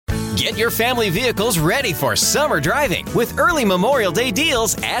Get your family vehicles ready for summer driving with early Memorial Day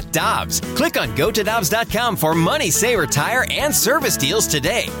deals at Dobbs. Click on GoToDobbs.com for money saver tire and service deals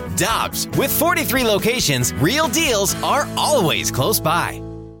today. Dobbs, with 43 locations, real deals are always close by.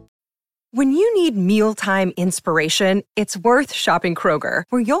 When you need mealtime inspiration, it's worth shopping Kroger,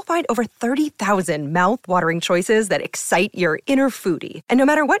 where you'll find over 30,000 mouth-watering choices that excite your inner foodie. And no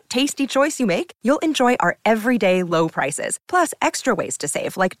matter what tasty choice you make, you'll enjoy our everyday low prices, plus extra ways to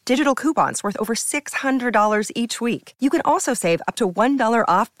save, like digital coupons worth over $600 each week. You can also save up to $1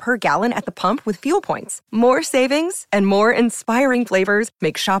 off per gallon at the pump with fuel points. More savings and more inspiring flavors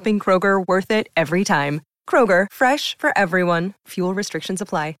make shopping Kroger worth it every time. Kroger, fresh for everyone. Fuel restrictions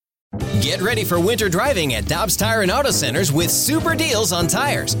apply. Get ready for winter driving at Dobbs Tire and Auto Centers with super deals on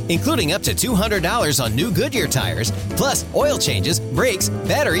tires, including up to $200 on new Goodyear tires, plus oil changes, brakes,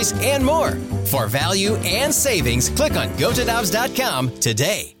 batteries, and more. For value and savings, click on GoToDobbs.com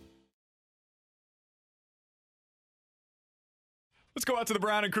today. Let's go out to the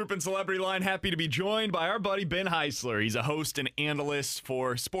Brown and Crouppen Celebrity Line. Happy to be joined by our buddy Ben Heisler. He's a host and analyst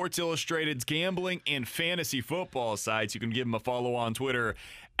for Sports Illustrated's gambling and fantasy football sites. You can give him a follow on Twitter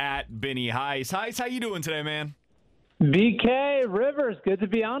at Benny Heis. Heis, how you doing today, man? BK Rivers, good to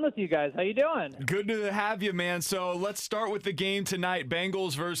be on with you guys. How you doing? Good to have you, man. So let's start with the game tonight.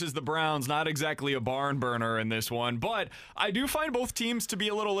 Bengals versus the Browns. Not exactly a barn burner in this one, but I do find both teams to be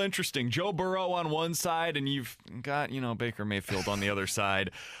a little interesting. Joe Burrow on one side, and you've got, Baker Mayfield on the other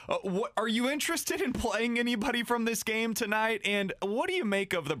side. What are you interested in playing anybody from this game tonight? And what do you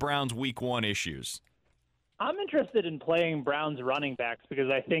make of the Browns' Week 1 issues? I'm interested in playing Browns running backs because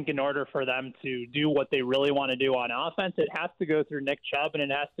I think in order for them to do what they really want to do on offense, it has to go through Nick Chubb and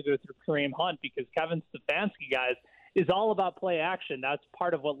it has to go through Kareem Hunt because Kevin Stefanski, guys, is all about play action. That's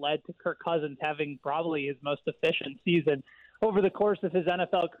part of what led to Kirk Cousins having probably his most efficient season over the course of his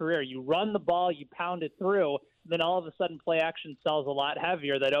NFL career. You run the ball, you pound it through, then all of a sudden play action sells a lot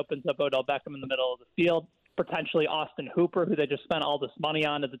heavier. That opens up Odell Beckham in the middle of the field. Potentially Austin Hooper, who they just spent all this money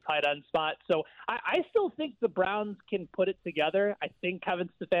on at the tight end spot. So I still think the Browns can put it together. I think Kevin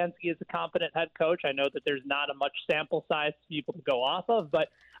Stefanski is a competent head coach. I know that there's not a much sample size to people to go off of, but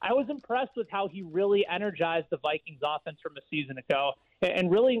I was impressed with how he really energized the Vikings offense from a season ago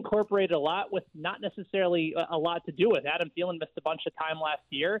and really incorporated a lot with not necessarily a lot to do with. Adam Thielen missed a bunch of time last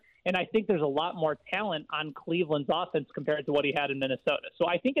year, and I think there's a lot more talent on Cleveland's offense compared to what he had in Minnesota. So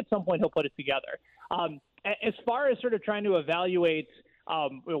I think at some point he'll put it together. As far as sort of trying to evaluate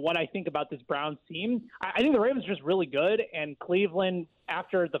what I think about this Browns team, I think the Ravens are just really good, and Cleveland,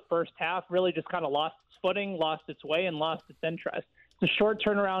 after the first half, really just kind of lost its footing, lost its way, and lost its interest. It's a short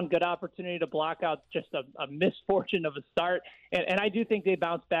turnaround, good opportunity to block out just a misfortune of a start, and I do think they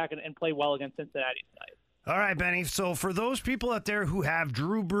bounce back and play well against Cincinnati tonight. All right, Benny. So for those people out there who have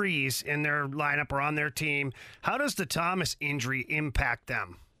Drew Brees in their lineup or on their team, how does the Thomas injury impact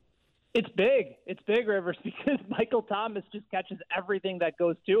them? It's big. It's big, Rivers, because Michael Thomas just catches everything that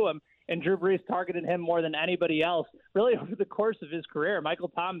goes to him, and Drew Brees targeted him more than anybody else, really over the course of his career. Michael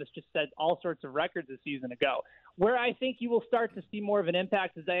Thomas just set all sorts of records a season ago. Where I think you will start to see more of an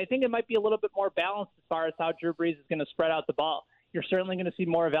impact is that I think it might be a little bit more balanced as far as how Drew Brees is going to spread out the ball. You're certainly going to see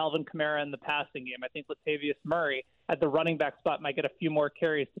more of Alvin Kamara in the passing game. I think Latavius Murray at the running back spot might get a few more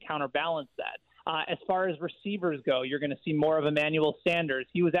carries to counterbalance that. As far as receivers go, you're going to see more of Emmanuel Sanders.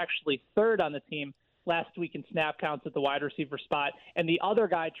 He was actually third on the team last week in snap counts at the wide receiver spot. And the other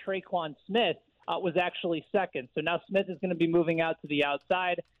guy, Traquan Smith, was actually second. So now Smith is going to be moving out to the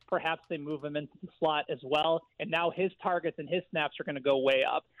outside. Perhaps they move him into the slot as well. And now his targets and his snaps are going to go way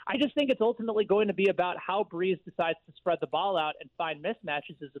up. I just think it's ultimately going to be about how Brees decides to spread the ball out and find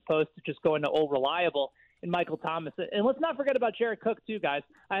mismatches as opposed to just going to old reliable in Michael Thomas. And let's not forget about Jared Cook too, guys.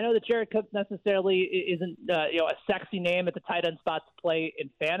 I know that Jared Cook necessarily isn't a sexy name at the tight end spot to play in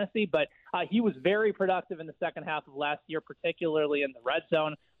fantasy, but he was very productive in the second half of last year, particularly in the red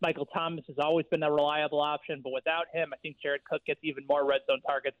zone. Michael Thomas has always been a reliable option, but without him, I think Jared Cook gets even more red zone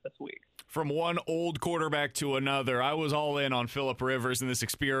targets this week. From one old quarterback to another, I was all in on Phillip Rivers in this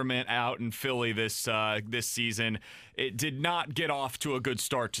experiment out in Philly this season. It did not get off to a good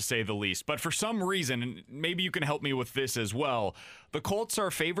start, to say the least. But for some reason, and maybe you can help me with this as well, the Colts are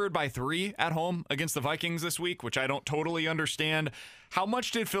favored by 3 at home against the Vikings this week, which I don't totally understand. How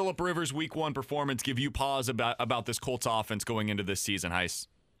much did Phillip Rivers' Week 1 performance give you pause about this Colts offense going into this season, Heis?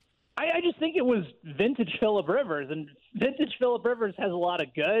 I just think it was vintage Phillip Rivers, and vintage Phillip Rivers has a lot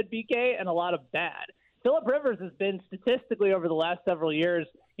of good, BK, and a lot of bad. Phillip Rivers has been statistically over the last several years,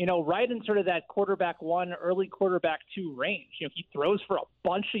 right in sort of that quarterback 1, early quarterback 2 range. He throws for a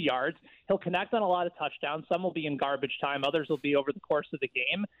bunch of yards. He'll connect on a lot of touchdowns. Some will be in garbage time. Others will be over the course of the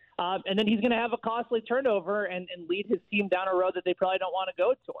game. and then he's going to have a costly turnover and lead his team down a road that they probably don't want to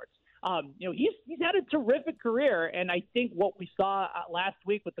go towards. He's had a terrific career, and I think what we saw last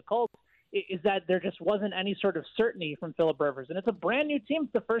week with the Colts is that there just wasn't any sort of certainty from Philip Rivers. And it's a brand new team.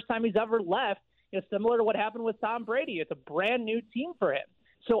 It's the first time he's ever left. It's similar to what happened with Tom Brady. It's a brand new team for him.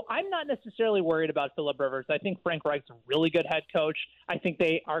 So I'm not necessarily worried about Philip Rivers. I think Frank Reich's a really good head coach. I think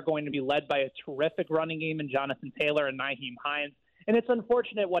they are going to be led by a terrific running game in Jonathan Taylor and Nyheim Hines. And it's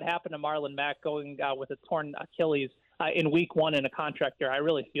unfortunate what happened to Marlon Mack going with a torn Achilles in week one in a contract year. I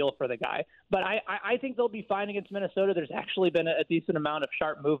really feel for the guy. But I think they'll be fine against Minnesota. There's actually been a decent amount of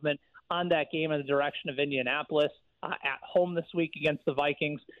sharp movement on that game in the direction of Indianapolis at home this week against the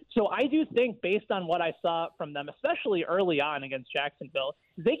Vikings. So I do think, based on what I saw from them, especially early on against Jacksonville,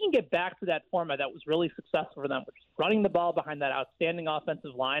 they can get back to that format that was really successful for them, which is running the ball behind that outstanding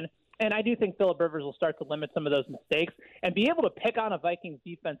offensive line. And I do think Philip Rivers will start to limit some of those mistakes and be able to pick on a Vikings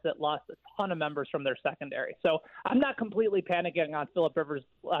defense that lost a ton of members from their secondary. So I'm not completely panicking on Philip Rivers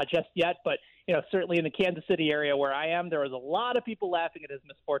just yet, but certainly in the Kansas City area where I am, there was a lot of people laughing at his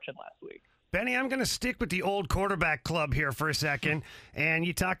misfortune last week. Benny, I'm going to stick with the old quarterback club here for a second. And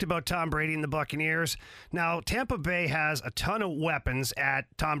you talked about Tom Brady and the Buccaneers. Now, Tampa Bay has a ton of weapons at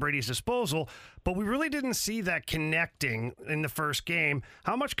Tom Brady's disposal, but we really didn't see that connecting in the first game.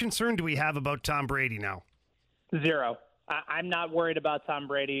 How much concern do we have about Tom Brady now? Zero. I'm not worried about Tom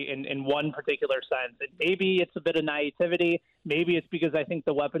Brady in one particular sense. And maybe it's a bit of naivety. Maybe it's because I think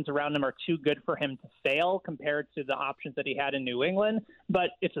the weapons around him are too good for him to fail compared to the options that he had in New England.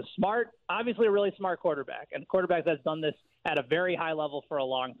 But it's obviously a really smart quarterback, and a quarterback that's done this at a very high level for a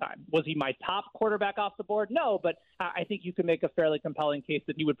long time. Was he my top quarterback off the board? No, but I think you can make a fairly compelling case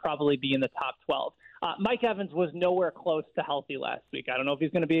that he would probably be in the top 12. Mike Evans was nowhere close to healthy last week. I don't know if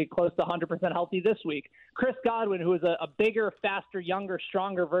he's going to be close to 100% healthy this week. Chris Godwin, who is a bigger, faster, younger,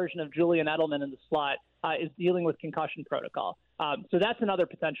 stronger version of Julian Edelman in the slot, is dealing with concussion protocol. So that's another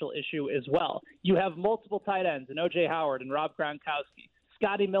potential issue as well. You have multiple tight ends, and O.J. Howard and Rob Gronkowski.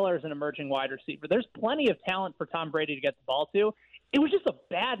 Scotty Miller is an emerging wide receiver. There's plenty of talent for Tom Brady to get the ball to. It was just a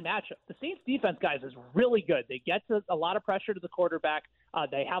bad matchup. The Saints defense, guys, is really good. They get to a lot of pressure to the quarterback.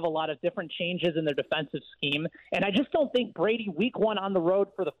 They have a lot of different changes in their defensive scheme. And I just don't think Brady, week one on the road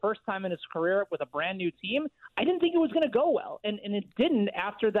for the first time in his career with a brand new team, I didn't think it was going to go well. And it didn't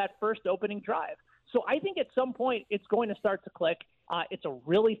after that first opening drive. So I think at some point it's going to start to click. It's a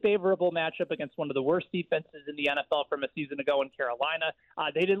really favorable matchup against one of the worst defenses in the NFL from a season ago in Carolina.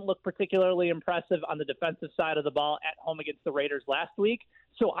 They didn't look particularly impressive on the defensive side of the ball at home against the Raiders last week.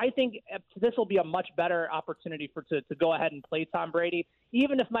 So I think this will be a much better opportunity to go ahead and play Tom Brady.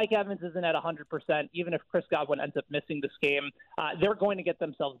 Even if Mike Evans isn't at 100%, even if Chris Godwin ends up missing this game, they're going to get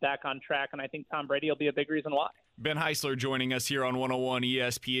themselves back on track, and I think Tom Brady will be a big reason why. Ben Heisler joining us here on 101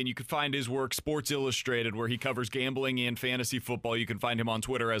 ESPN. You can find his work, Sports Illustrated, where he covers gambling and fantasy football. You can find him on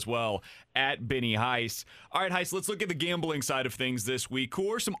Twitter as well, at Benny Heiss. All right, Heiss, let's look at the gambling side of things this week.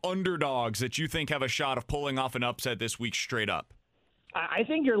 Who are some underdogs that you think have a shot of pulling off an upset this week straight up? I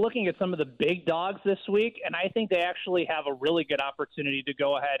think you're looking at some of the big dogs this week, and I think they actually have a really good opportunity to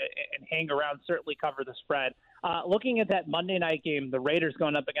go ahead and hang around, certainly cover the spread. Looking at that Monday night game, the Raiders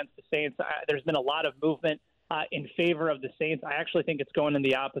going up against the Saints, there's been a lot of movement in favor of the Saints. I actually think it's going in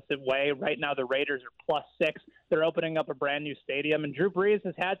the opposite way. Right now, the Raiders are +6. They're opening up a brand new stadium, and Drew Brees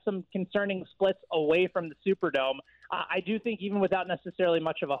has had some concerning splits away from the Superdome. I do think even without necessarily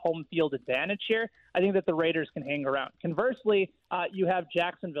much of a home field advantage here, I think that the Raiders can hang around. Conversely, you have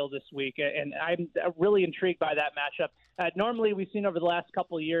Jacksonville this week, and I'm really intrigued by that matchup. Normally, we've seen over the last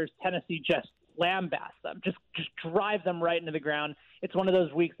couple of years, Tennessee just lambast them, just drive them right into the ground. It's one of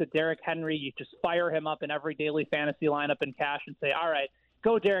those weeks that Derrick Henry, you just fire him up in every daily fantasy lineup in cash and say, all right,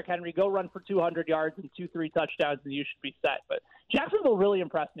 go Derrick Henry, go run for 200 yards and 2-3 touchdowns, and you should be set. But Jacksonville really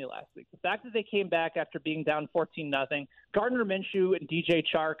impressed me last week. The fact that they came back after being down 14-0, Gardner Minshew and DJ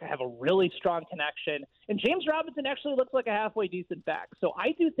Chark have a really strong connection, and James Robinson actually looks like a halfway decent back. So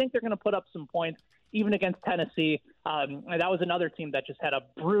I do think they're going to put up some points even against Tennessee. And that was another team that just had a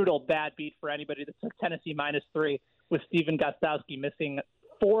brutal bad beat for anybody that took Tennessee -3 with Steven Gostkowski missing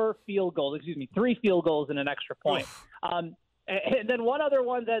 3 field goals and an extra point. And then one other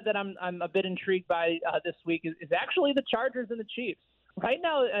one that I'm a bit intrigued by this week is actually the Chargers and the Chiefs. Right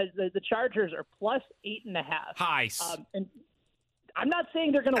now, the Chargers are +8.5. Nice. And I'm not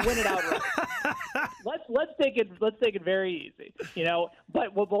saying they're going to win it outright. let's take it very easy,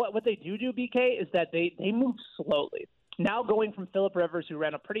 But what they do, BK, is that they move slowly. Now going from Philip Rivers, who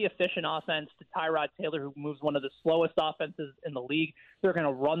ran a pretty efficient offense, to Tyrod Taylor, who moves one of the slowest offenses in the league. They're going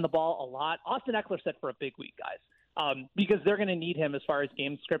to run the ball a lot. Austin Eckler set for a big week, guys. because they're going to need him as far as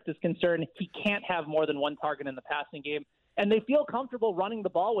game script is concerned. He can't have more than one target in the passing game, and they feel comfortable running the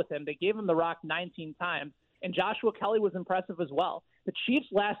ball with him. They gave him the rock 19 times, and Joshua Kelly was impressive as well. The Chiefs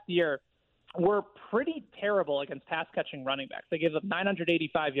last year were pretty terrible against pass-catching running backs. They gave up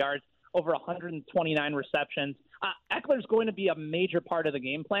 985 yards, over 129 receptions. Eckler's going to be a major part of the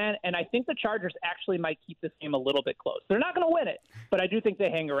game plan, and I think the Chargers actually might keep this game a little bit close. They're not going to win it, but I do think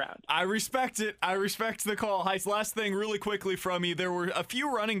they hang around. I respect it. I respect the call. Heist, last thing really quickly from you. There were a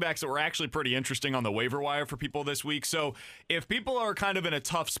few running backs that were actually pretty interesting on the waiver wire for people this week. So if people are kind of in a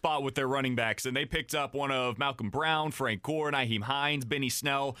tough spot with their running backs and they picked up one of Malcolm Brown, Frank Gore, Nyheim Hines, Benny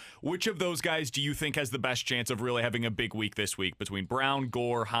Snell, which of those guys do you think has the best chance of really having a big week this week between Brown,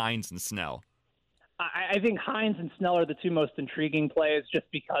 Gore, Hines, and Snell? I think Hines and Snell are the two most intriguing plays just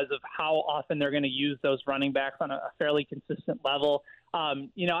because of how often they're going to use those running backs on a fairly consistent level. I'm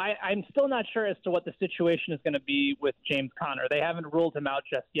still not sure as to what the situation is going to be with James Conner. They haven't ruled him out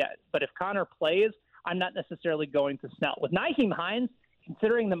just yet. But if Conner plays, I'm not necessarily going to Snell. With Nyheim Hines,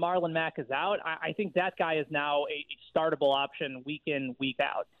 considering that Marlon Mack is out, I think that guy is now a startable option week in, week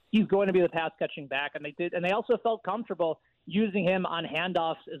out. He's going to be the pass-catching back, and they also felt comfortable using him on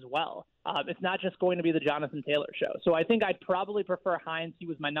handoffs as well. It's not just going to be the Jonathan Taylor show. So I think I'd probably prefer Hines. He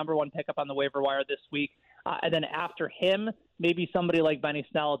was my number one pickup on the waiver wire this week. And then after him, maybe somebody like Benny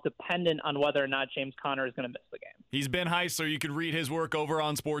Snell, dependent on whether or not James Conner is going to miss the game. He's Ben Heisler. You can read his work over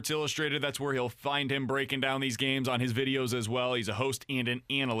on Sports Illustrated. That's where he'll find him breaking down these games on his videos as well. He's a host and an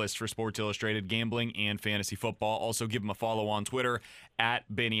analyst for Sports Illustrated Gambling and Fantasy Football. Also give him a follow on Twitter at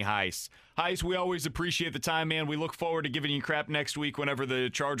Benny Heiss. Heiss, we always appreciate the time, man. We look forward to giving you crap next week whenever the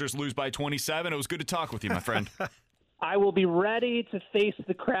Chargers lose by 27. It was good to talk with you, my friend. I will be ready to face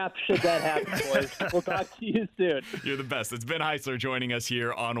the crap should that happen, boys. We'll talk to you soon. You're the best. It's Ben Heisler joining us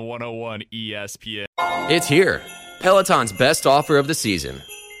here on 101 ESPN. It's here. Peloton's best offer of the season.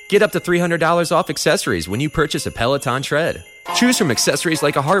 Get up to $300 off accessories when you purchase a Peloton Tread. Choose from accessories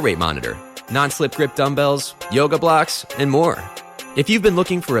like a heart rate monitor, non-slip grip dumbbells, yoga blocks, and more. If you've been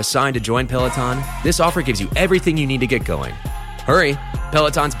looking for a sign to join Peloton, this offer gives you everything you need to get going. Hurry.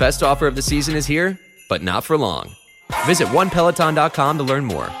 Peloton's best offer of the season is here, but not for long. Visit onepeloton.com to learn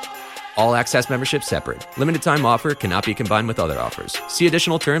more. All access membership separate. Limited time offer cannot be combined with other offers. See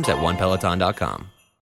additional terms at onepeloton.com.